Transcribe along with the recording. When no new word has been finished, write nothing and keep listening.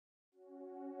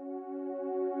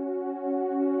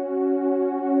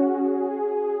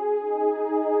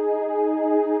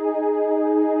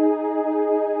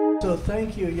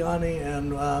thank you, Yanni,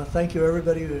 and thank you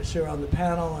everybody who's here on the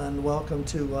panel, and welcome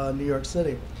to New York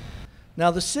City.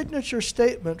 Now, the signature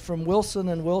statement from Wilson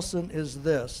and Wilson is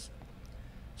this: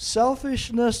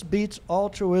 selfishness beats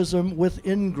altruism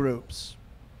within groups.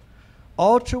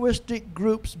 Altruistic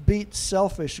groups beat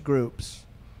selfish groups.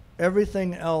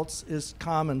 Everything else is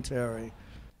commentary.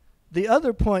 The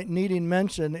other point needing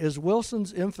mention is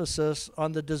Wilson's emphasis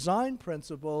on the design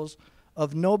principles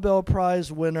of Nobel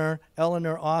Prize winner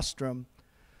Elinor Ostrom,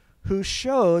 who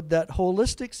showed that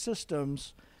holistic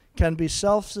systems can be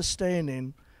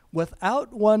self-sustaining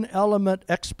without one element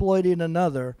exploiting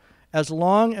another, as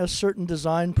long as certain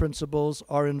design principles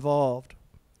are involved.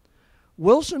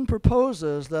 Wilson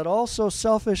proposes that although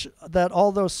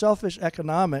selfish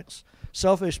economics,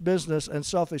 selfish business, and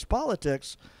selfish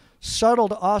politics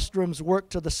shuttled Ostrom's work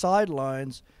to the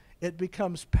sidelines, it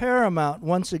becomes paramount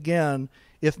once again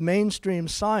if mainstream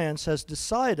science has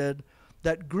decided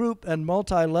that group and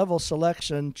multi-level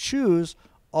selection choose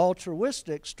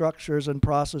altruistic structures and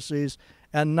processes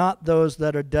and not those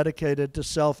that are dedicated to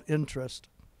self-interest.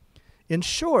 In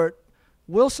short,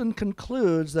 Wilson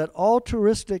concludes that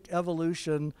altruistic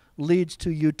evolution leads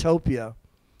to utopia,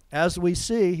 as we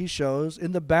see, he shows,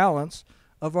 in the balance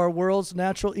of our world's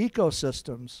natural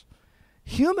ecosystems.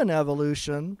 Human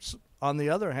evolution, on the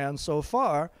other hand, so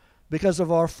far, because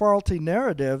of our faulty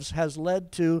narratives, has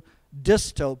led to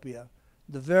dystopia,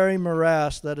 the very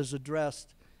morass that is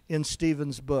addressed in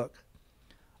Stephen's book.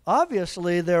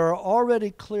 Obviously, there are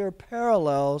already clear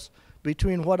parallels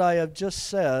between what I have just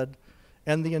said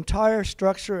and the entire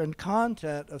structure and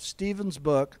content of Stephen's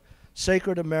book,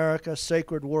 Sacred America,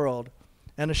 Sacred World,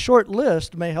 and a short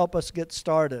list may help us get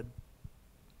started.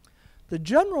 The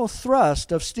general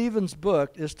thrust of Stephen's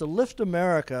book is to lift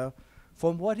America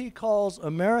from what he calls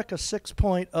America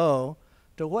 6.0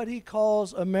 to what he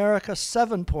calls America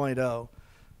 7.0.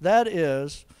 That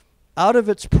is, out of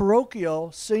its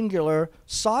parochial, singular,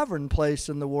 sovereign place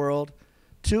in the world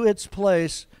to its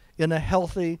place in a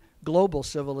healthy global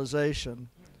civilization.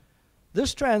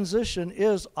 This transition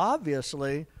is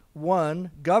obviously one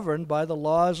governed by the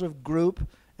laws of group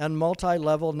and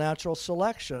multi-level natural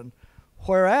selection,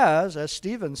 whereas, as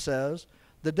Stephen says,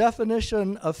 the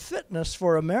definition of fitness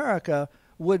for America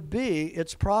would be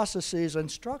its processes and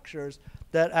structures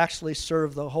that actually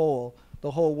serve the whole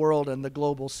world and the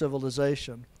global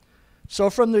civilization. So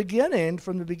from the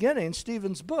beginning,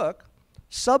 Stephen's book,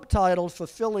 subtitled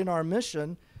Fulfilling Our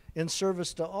Mission in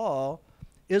Service to All,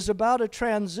 is about a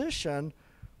transition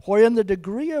wherein the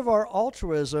degree of our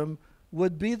altruism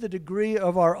would be the degree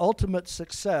of our ultimate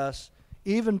success,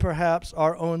 even perhaps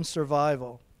our own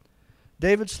survival.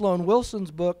 David Sloan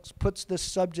Wilson's book puts this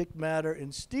subject matter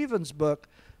in Stephen's book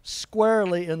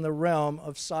squarely in the realm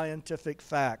of scientific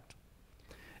fact.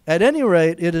 At any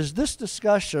rate, it is this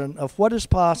discussion of what is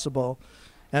possible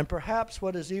and perhaps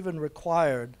what is even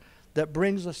required that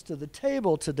brings us to the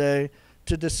table today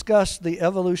to discuss the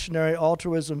evolutionary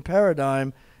altruism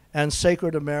paradigm and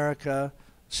Sacred America,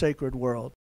 Sacred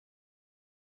World.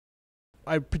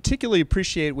 I particularly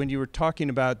appreciate when you were talking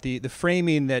about the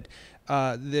framing that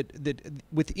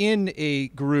within a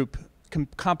group,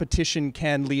 competition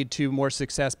can lead to more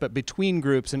success, but between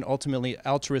groups and ultimately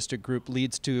altruistic group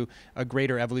leads to a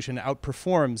greater evolution,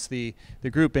 outperforms the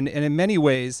group. And in many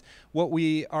ways, what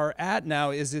we are at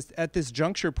now is at this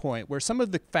juncture point where some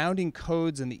of the founding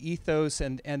codes and the ethos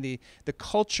and the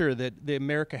culture that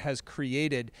America has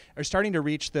created are starting to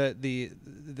reach the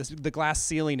glass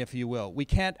ceiling, if you will. We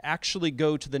can't actually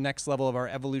go to the next level of our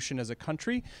evolution as a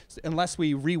country unless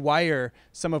we rewire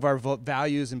some of our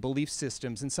values and belief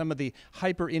systems, and some of the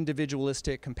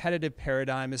hyper-individualistic competitive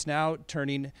paradigm is now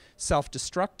turning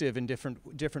self-destructive in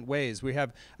different ways. We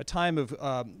have a time of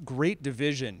great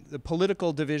division. The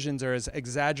political divisions are as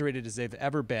exaggerated as they've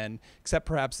ever been, except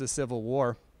perhaps the Civil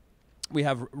War. We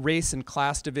have race and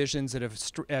class divisions that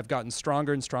have gotten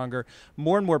stronger and stronger.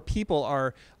 More and more people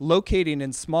are locating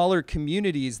in smaller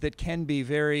communities that can be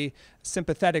very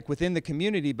sympathetic within the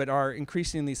community, but are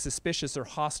increasingly suspicious or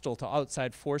hostile to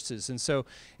outside forces. And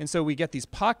so we get these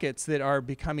pockets that are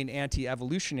becoming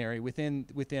anti-evolutionary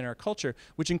within our culture,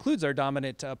 which includes our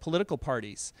dominant political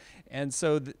parties. And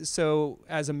so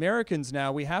as Americans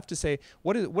now, we have to say,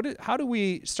 how do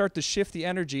we start to shift the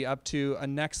energy up to a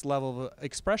next level of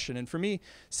expression? And for me,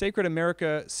 Sacred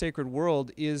America, Sacred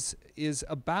World is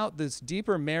about this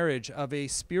deeper marriage of a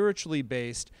spiritually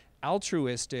based,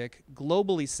 altruistic,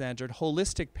 globally centered,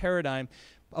 holistic paradigm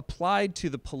applied to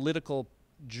the political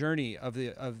journey of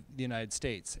the United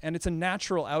States. And it's a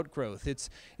natural outgrowth.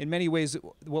 It's in many ways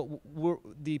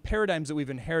the paradigms that we've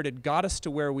inherited got us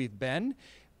to where we've been,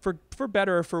 for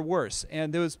better or for worse.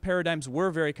 And those paradigms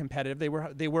were very competitive.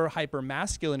 They were hyper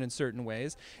masculine in certain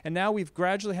ways. And now we've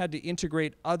gradually had to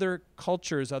integrate other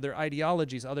cultures, other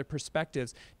ideologies, other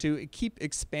perspectives to keep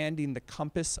expanding the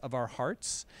compass of our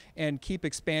hearts and keep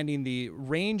expanding the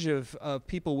range of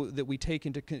people that we take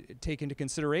into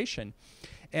consideration.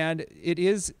 And it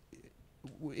is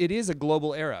a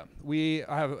global era. We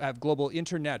have global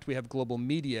internet, we have global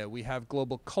media, we have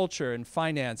global culture and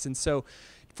finance. And so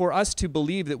for us to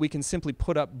believe that we can simply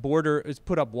put up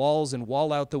walls and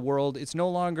wall out the world, it's no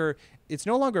longer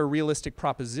a realistic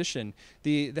proposition.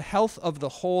 The health of the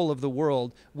whole of the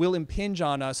world will impinge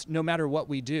on us no matter what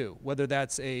we do, whether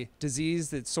that's a disease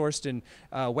that's sourced in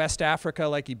West Africa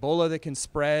like Ebola that can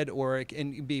spread, or it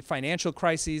can be financial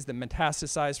crises that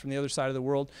metastasize from the other side of the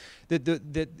world.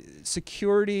 That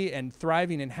security and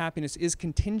thriving and happiness is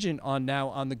contingent on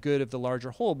the good of the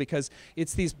larger whole, because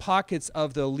it's these pockets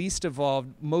of the least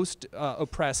evolved, most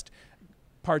oppressed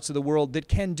parts of the world that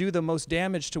can do the most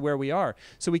damage to where we are.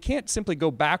 So we can't simply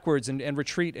go backwards and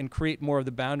retreat and create more of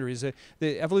the boundaries.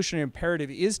 The evolutionary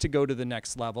imperative is to go to the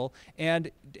next level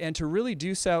and to really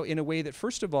do so in a way that,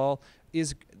 first of all,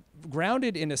 is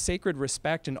grounded in a sacred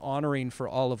respect and honoring for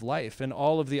all of life and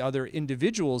all of the other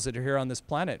individuals that are here on this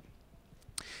planet.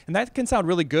 And that can sound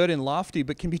really good and lofty,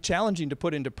 but can be challenging to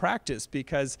put into practice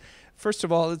because, first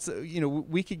of all,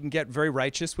 we can get very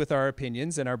righteous with our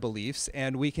opinions and our beliefs,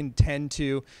 and we can tend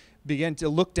to begin to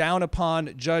look down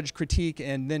upon, judge, critique,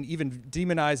 and then even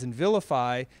demonize and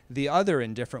vilify the other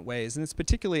in different ways. And it's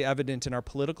particularly evident in our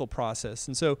political process.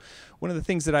 And so one of the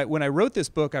things that when I wrote this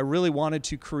book, I really wanted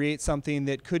to create something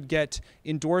that could get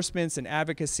endorsements and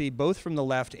advocacy both from the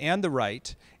left and the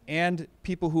right, and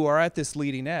people who are at this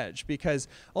leading edge, because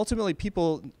ultimately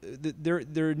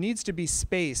there needs to be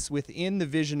space within the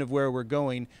vision of where we're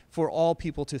going for all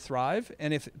people to thrive.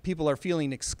 And if people are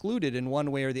feeling excluded in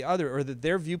one way or the other, or that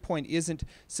their viewpoint isn't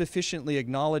sufficiently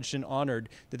acknowledged and honored,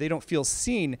 that they don't feel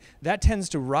seen, that tends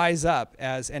to rise up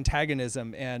as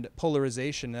antagonism and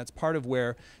polarization. That's part of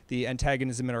where the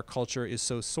antagonism in our culture is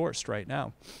so sourced right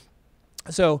now.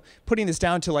 So putting this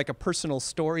down to like a personal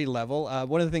story level,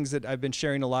 one of the things that I've been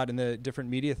sharing a lot in the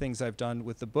different media things I've done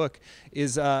with the book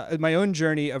is my own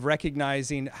journey of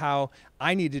recognizing how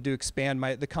I needed to expand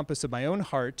the compass of my own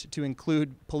heart to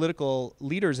include political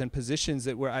leaders and positions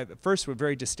that at first were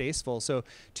very distasteful. So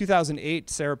 2008,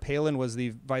 Sarah Palin was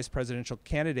the vice presidential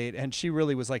candidate, and she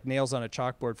really was like nails on a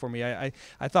chalkboard for me. I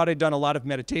thought I'd done a lot of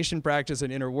meditation practice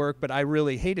and inner work, but I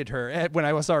really hated her when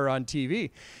I saw her on TV.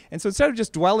 And so instead of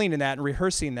just dwelling in that and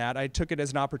rehearsing that, I took it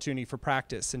as an opportunity for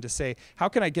practice and to say, how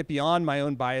can I get beyond my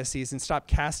own biases and stop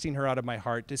casting her out of my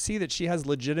heart, to see that she has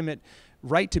legitimate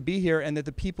right to be here, and that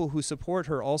the people who support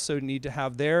her also need to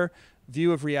have their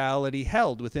view of reality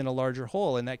held within a larger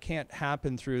whole, and that can't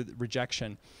happen through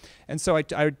rejection. And so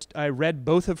I read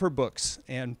both of her books,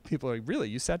 and people are like, really,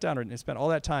 you sat down and spent all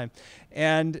that time?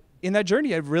 And in that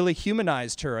journey, I've really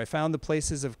humanized her. I found the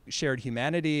places of shared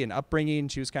humanity and upbringing.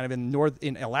 She was kind of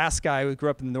in Alaska. I grew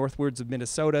up in the northwards of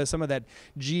Minnesota. Some of that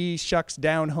shucks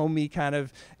down homey kind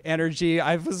of energy,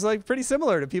 I was like pretty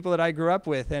similar to people that I grew up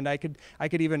with. And I could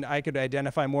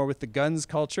identify more with the guns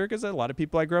culture, because a lot of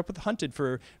people I grew up with hunted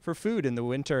for food in the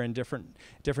winter and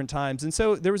different times. And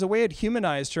so there was a way it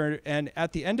humanized her. And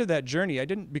at the end of that journey, I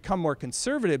didn't become more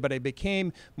conservative, but I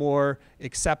became more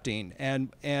accepting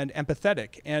and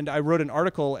empathetic. And I wrote an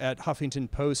article at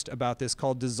Huffington Post about this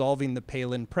called Dissolving the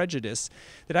Palin Prejudice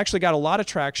that actually got a lot of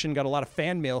traction, got a lot of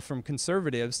fan mail from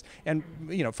conservatives, and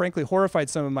frankly horrified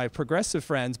some of my progressive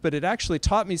friends, but it actually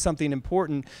taught me something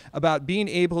important about being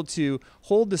able to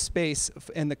hold the space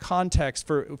and the context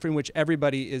in which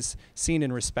everybody is seen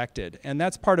and respected. And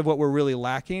that's part of what we're really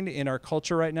lacking in our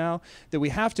culture right now, that we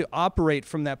have to operate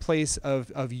from that place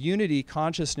of unity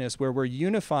consciousness where we're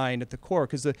unifying at the core,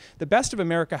 because the best of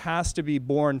America has to be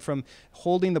born from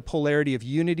holding the polarity of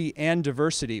unity and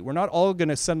diversity. We're not all going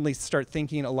to suddenly start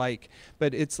thinking alike,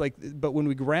 but when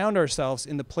we ground ourselves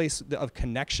in the place of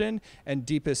connection and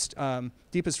deepest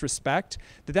respect,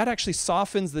 that actually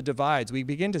softens the divides. We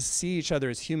begin to see each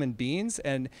other as human beings,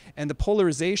 and the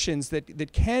polarizations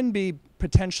that can be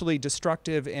potentially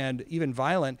destructive and even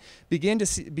violent begin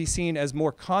to be seen as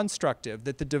more constructive,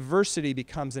 that the diversity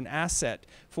becomes an asset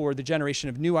for the generation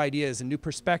of new ideas and new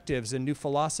perspectives and new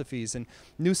philosophies and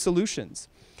new solutions.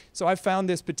 So I've found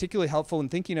this particularly helpful in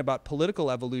thinking about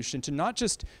political evolution, to not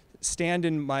just stand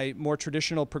in my more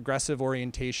traditional progressive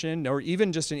orientation, or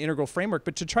even just an integral framework,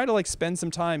 but to try to like spend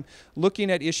some time looking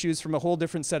at issues from a whole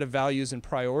different set of values and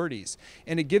priorities.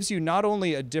 And it gives you not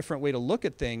only a different way to look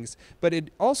at things, but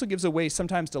it also gives a way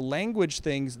sometimes to language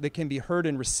things that can be heard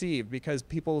and received, because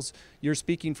you're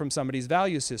speaking from somebody's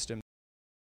value system.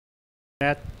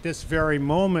 At this very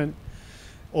moment,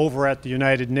 over at the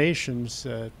United Nations,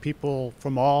 people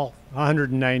from all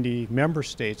 190 member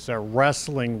states are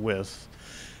wrestling with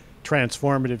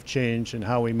transformative change and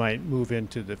how we might move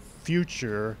into the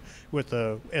future with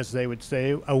as they would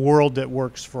say, a world that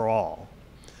works for all.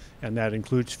 And that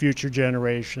includes future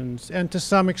generations and to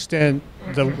some extent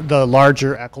the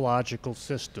larger ecological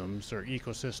systems or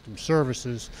ecosystem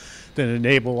services that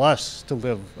enable us to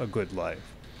live a good life.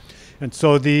 And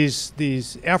so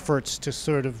these efforts to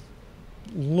sort of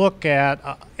look at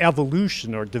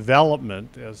evolution or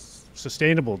development as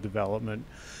sustainable development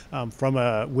from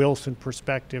a Wilson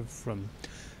perspective, from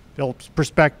Philip's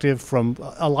perspective, from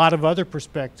a lot of other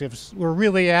perspectives, we're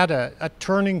really at a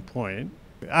turning point.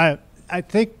 I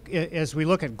think as we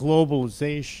look at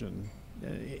globalization,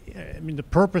 I mean the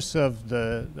purpose of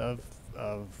the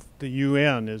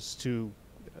UN is to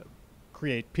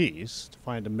create peace, to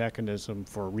find a mechanism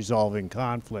for resolving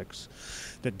conflicts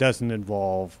that doesn't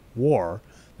involve war.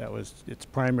 That was its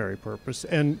primary purpose.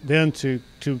 And then to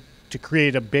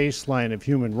create a baseline of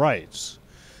human rights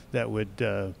that would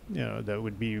that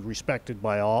would be respected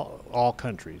by all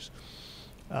countries.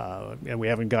 And we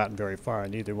haven't gotten very far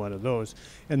in either one of those.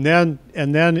 And then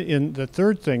in the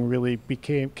third thing really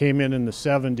came in the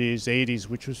 70s, 80s,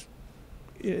 which was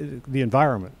the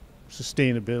environment.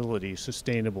 Sustainability,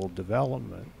 sustainable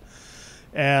development.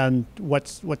 And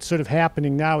what's sort of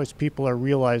happening now is people are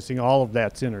realizing all of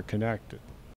that's interconnected.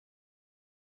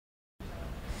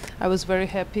 I was very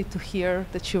happy to hear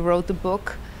that you wrote the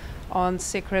book on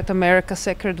Sacred America,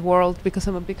 Sacred World, because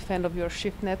I'm a big fan of your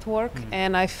Shift Network.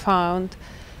 And I found,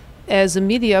 as a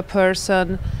media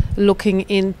person, looking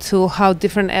into how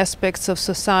different aspects of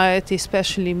society,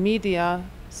 especially media,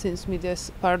 since media is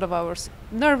part of our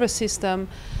nervous system,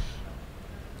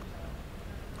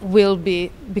 will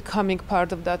be becoming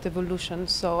part of that evolution.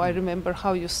 So I remember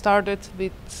how you started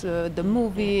with the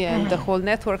movie and the whole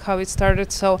network, how it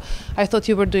started. So I thought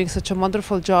you were doing such a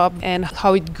wonderful job, and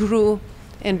how it grew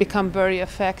and become very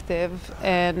effective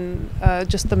and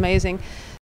just amazing.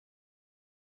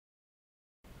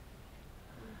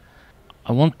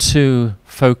 I want to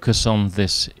focus on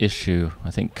this issue.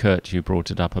 I think, Kurt, you brought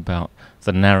it up about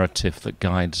the narrative that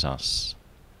guides us.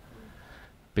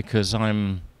 Because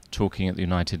I'm talking at the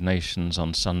United Nations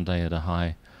on Sunday at a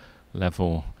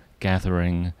high-level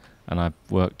gathering, and I've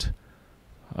worked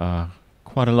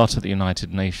quite a lot at the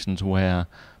United Nations, where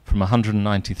from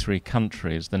 193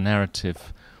 countries, the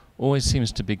narrative always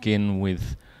seems to begin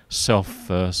with self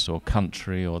first, or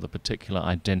country, or the particular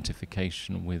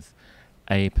identification with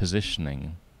a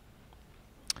positioning.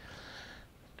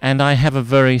 And I have a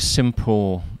very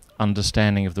simple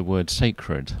understanding of the word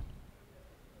sacred.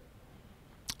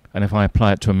 And if I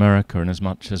apply it to America, and as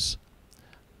much as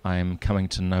I am coming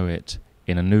to know it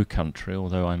in a new country,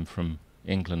 although I'm from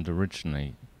England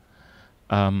originally,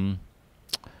 when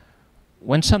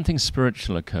something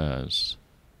spiritual occurs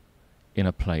in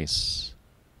a place,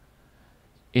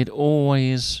 it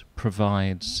always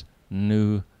provides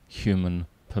new human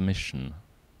permission.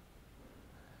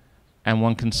 And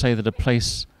one can say that a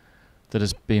place that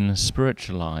has been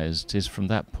spiritualized is from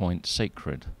that point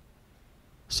sacred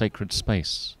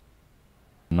space.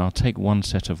 And I'll take one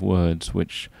set of words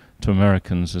which to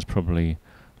Americans is probably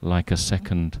like a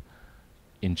second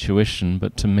intuition,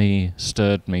 but to me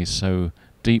stirred me so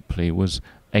deeply, was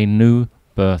a new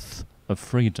birth of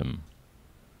freedom.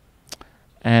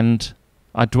 And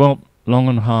I dwelt long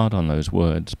and hard on those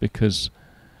words, because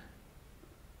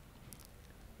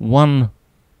one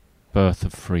birth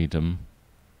of freedom,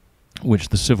 which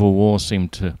the Civil War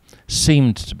seemed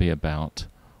to be about,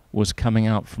 was coming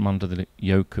out from under the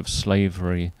yoke of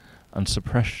slavery and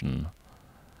suppression.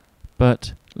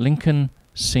 But Lincoln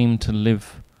seemed to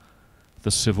live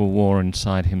the Civil War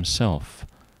inside himself,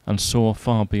 and saw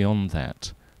far beyond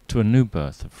that to a new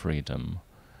birth of freedom,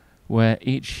 where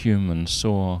each human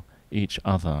saw each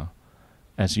other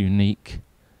as unique,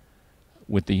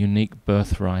 with the unique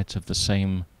birthright of the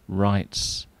same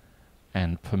rights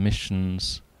and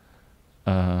permissions,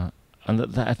 and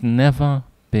that had never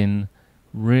been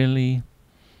really,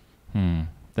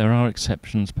 there are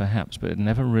exceptions perhaps, but it had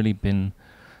never really been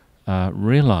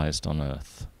realized on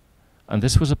Earth. And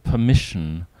this was a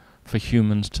permission for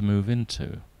humans to move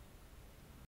into.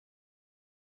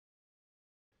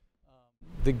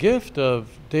 the gift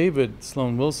of David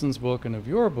Sloan Wilson's book and of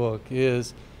your book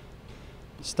is,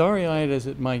 starry-eyed as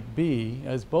it might be,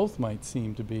 as both might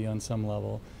seem to be on some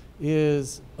level,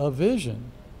 is a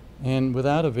vision. And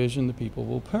without a vision, the people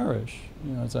will perish,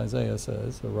 as Isaiah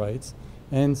says or writes.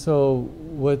 And so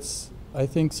what's, I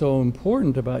think, so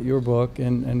important about your book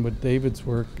and what David's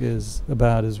work is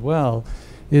about as well,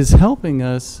 is helping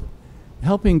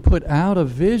put out a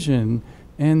vision,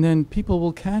 and then people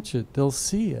will catch it, they'll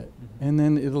see it, and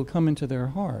then it'll come into their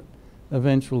heart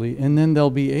eventually. And then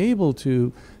they'll be able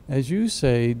to, as you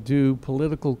say, do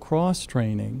political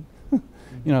cross-training.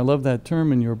 I love that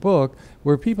term in your book,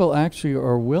 where people actually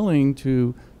are willing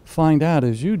to find out,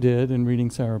 as you did in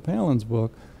reading Sarah Palin's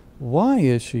book, why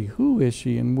is she, who is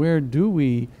she, and where do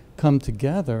we come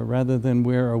together rather than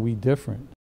where are we different?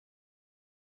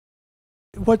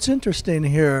 What's interesting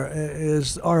here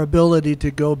is our ability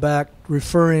to go back,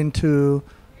 referring to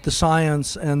the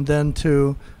science and then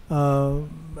to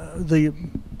the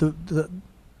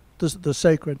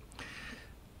sacred.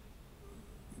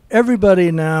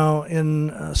 Everybody now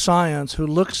in science who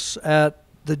looks at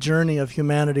the journey of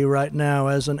humanity right now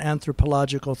as an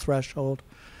anthropological threshold,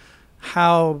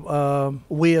 how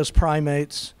we as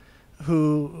primates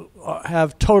who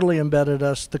have totally embedded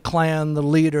us, the clan, the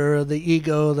leader, the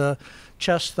ego, the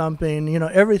chest thumping,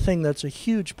 everything that's a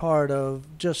huge part of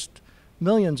just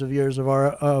millions of years of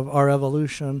our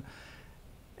evolution,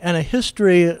 and a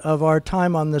history of our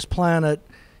time on this planet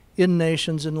in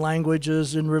nations, in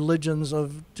languages, in religions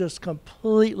of just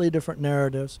completely different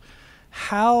narratives.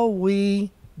 How we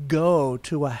go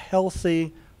to a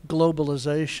healthy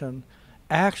globalization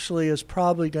actually is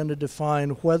probably going to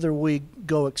define whether we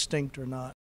go extinct or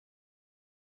not.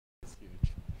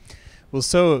 Well,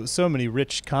 so many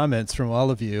rich comments from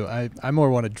all of you. I more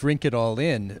want to drink it all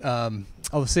in.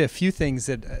 I'll say a few things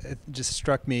that just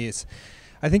struck me.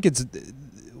 I think it's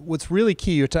what's really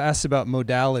key to ask about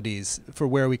modalities for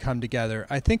where we come together.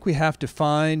 I think we have to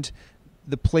find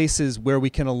the places where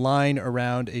we can align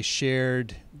around a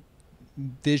shared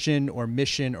vision or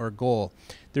mission or goal.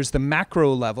 There's the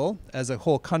macro level as a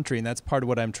whole country, and that's part of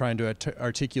what I'm trying to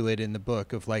articulate in the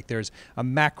book, of like there's a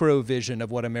macro vision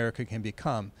of what America can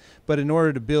become. But in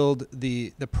order to build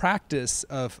the practice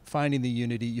of finding the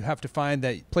unity, you have to find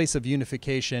that place of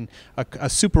unification, a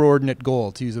superordinate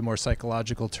goal, to use a more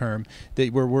psychological term,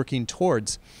 that we're working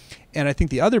towards. And I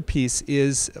think the other piece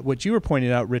is what you were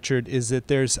pointing out, Richard, is that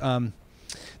there's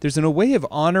a way of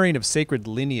honoring of sacred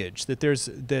lineage,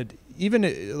 that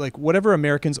even like whatever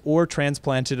Americans or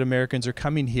transplanted Americans are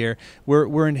coming here,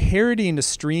 we're inheriting a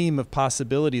stream of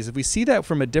possibilities. If we see that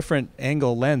from a different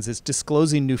angle lens, it's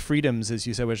disclosing new freedoms, as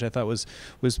you said, which I thought was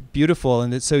beautiful.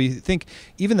 And so you think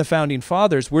even the founding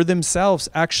fathers were themselves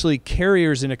actually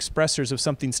carriers and expressors of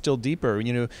something still deeper.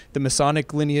 The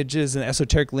Masonic lineages and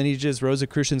esoteric lineages,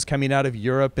 Rosicrucians coming out of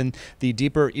Europe, and the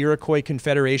deeper Iroquois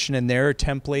Confederation and their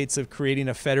templates of creating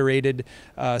a federated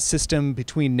system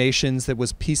between nations that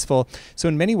was peaceful. So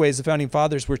in many ways, the founding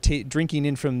fathers were drinking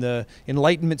in from the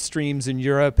Enlightenment streams in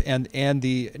Europe and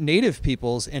the native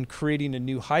peoples and creating a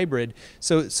new hybrid.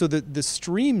 So the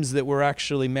streams that we're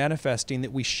actually manifesting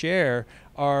that we share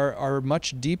are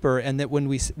much deeper, and that when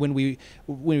we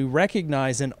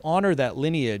recognize and honor that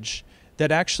lineage,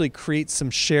 that actually creates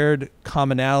some shared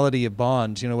commonality of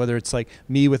bond, whether it's like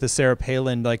me with a Sarah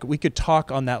Palin, like we could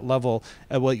talk on that level,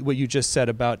 what you just said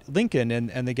about Lincoln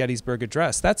and the Gettysburg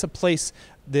Address. That's a place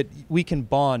that we can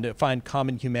bond, find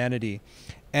common humanity.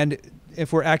 And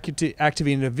if we're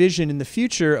activating a vision in the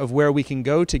future of where we can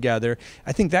go together,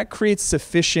 I think that creates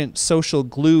sufficient social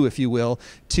glue, if you will,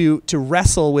 to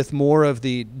wrestle with more of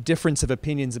the difference of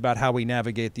opinions about how we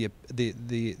navigate the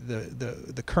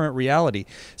current reality.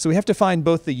 So we have to find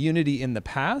both the unity in the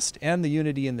past and the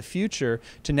unity in the future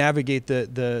to navigate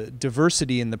the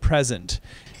diversity in the present.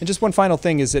 And just one final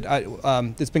thing is that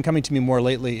that's been coming to me more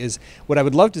lately is what I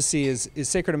would love to see is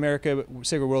Sacred America,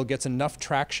 Sacred World gets enough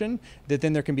traction that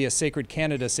then there can be a Sacred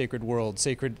Canada, Sacred World,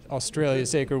 Sacred Australia,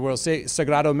 Sacred World,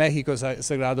 Sagrado Mexico,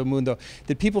 Sagrado Mundo,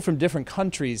 that people from different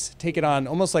countries take it on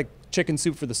almost like Chicken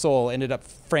Soup for the Soul, ended up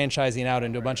franchising out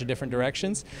into a bunch of different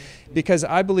directions. Because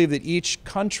I believe that each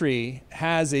country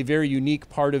has a very unique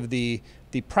part of the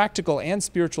practical and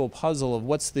spiritual puzzle of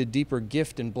what's the deeper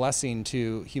gift and blessing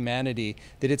to humanity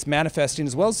that it's manifesting,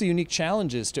 as well as the unique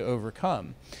challenges to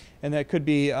overcome. And that could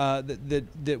be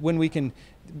that when we can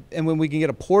get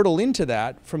a portal into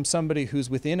that from somebody who's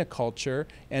within a culture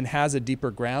and has a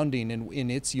deeper grounding in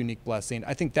its unique blessing,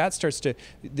 I think that starts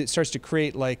to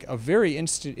create like a very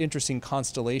interesting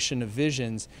constellation of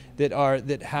visions that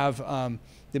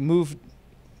move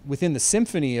within the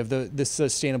symphony of the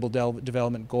sustainable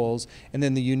development goals, and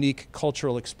then the unique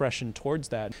cultural expression towards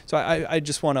that. So I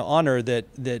just want to honor that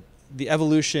the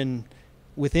evolution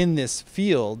within this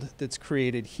field that's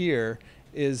created here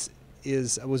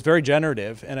was very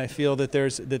generative, and I feel that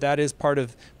that is part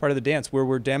of the dance, where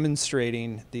we're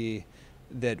demonstrating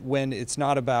that when it's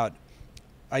not about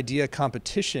idea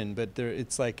competition, but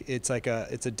it's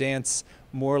a dance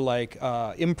more like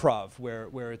improv,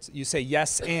 where you say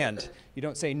yes and you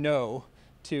don't say no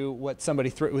to when somebody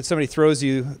throws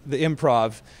you the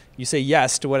improv. You say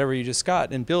yes to whatever you just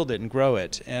got and build it and grow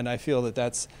it. And I feel that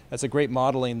that's a great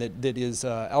modeling that is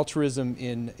altruism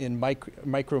in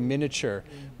micro miniature,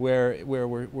 where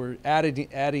we're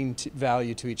adding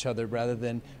value to each other rather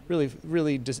than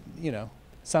really just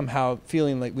somehow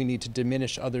feeling like we need to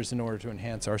diminish others in order to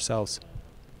enhance ourselves.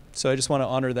 So I just want to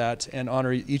honor that and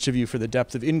honor each of you for the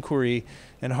depth of inquiry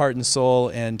and heart and soul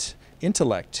and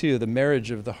intellect too. The marriage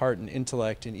of the heart and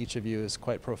intellect in each of you is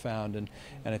quite profound, and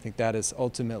I think that is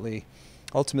ultimately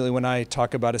when I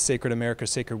talk about a sacred America,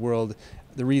 sacred world,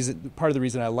 part of the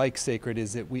reason I like sacred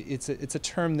is that it's a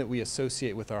term that we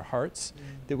associate with our hearts,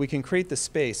 that we can create the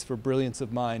space for brilliance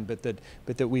of mind, but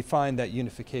that we find that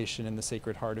unification in the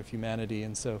sacred heart of humanity.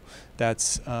 And so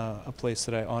that's a place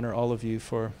that I honor all of you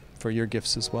for your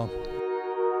gifts as well.